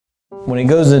When it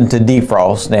goes into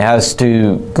defrost, it has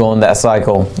to go in that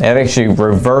cycle. It actually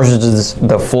reverses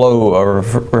the flow of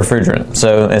refrigerant.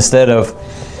 So instead of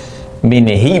being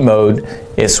in heat mode,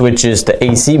 it switches to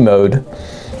AC mode,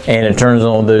 and it turns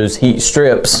on those heat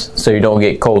strips so you don't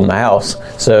get cold in the house.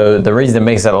 So the reason it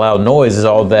makes that loud noise is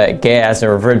all that gas and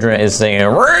refrigerant is saying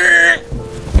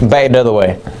back the other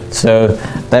way. So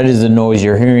that is the noise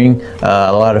you're hearing.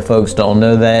 A lot of folks don't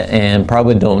know that and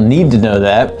probably don't need to know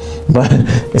that, but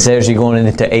it's actually going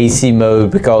into AC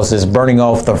mode because it's burning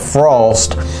off the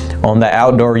frost on the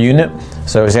outdoor unit.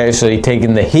 So it's actually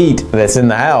taking the heat that's in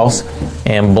the house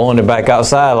and blowing it back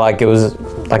outside like it was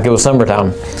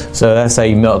summertime. So that's how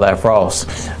you melt that frost.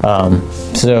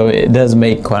 So it does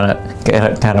make kind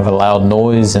of a loud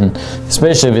noise, and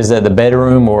especially if it's at the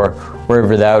bedroom or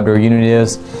wherever the outdoor unit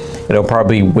is, it'll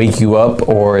probably wake you up,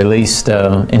 or at least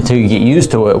until you get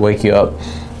used to it, wake you up.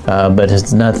 But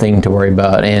it's nothing to worry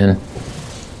about. And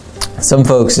some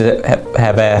folks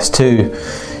have asked too,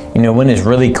 you know, when it's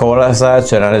really cold outside,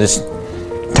 should I just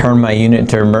turn my unit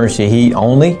to emergency heat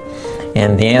only?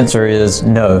 And the answer is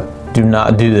no, do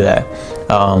not do that.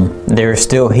 There's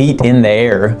still heat in the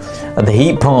air. The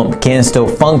heat pump can still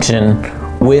function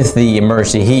with the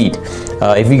emergency heat.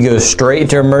 If you go straight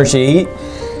to emergency heat,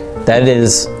 that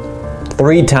is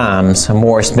 3 times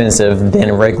more expensive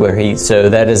than regular heat. So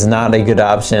that is not a good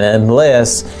option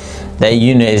unless that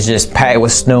unit is just packed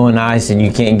with snow and ice and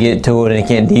you can't get to it and it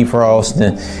can't defrost.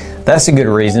 And that's a good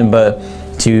reason, but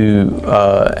to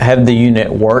have the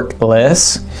unit work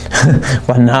less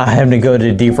by not having to go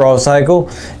to the defrost cycle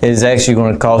is actually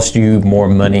going to cost you more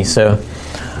money. So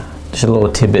just a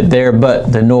little tidbit there,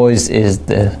 but the noise is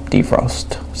the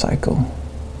defrost cycle.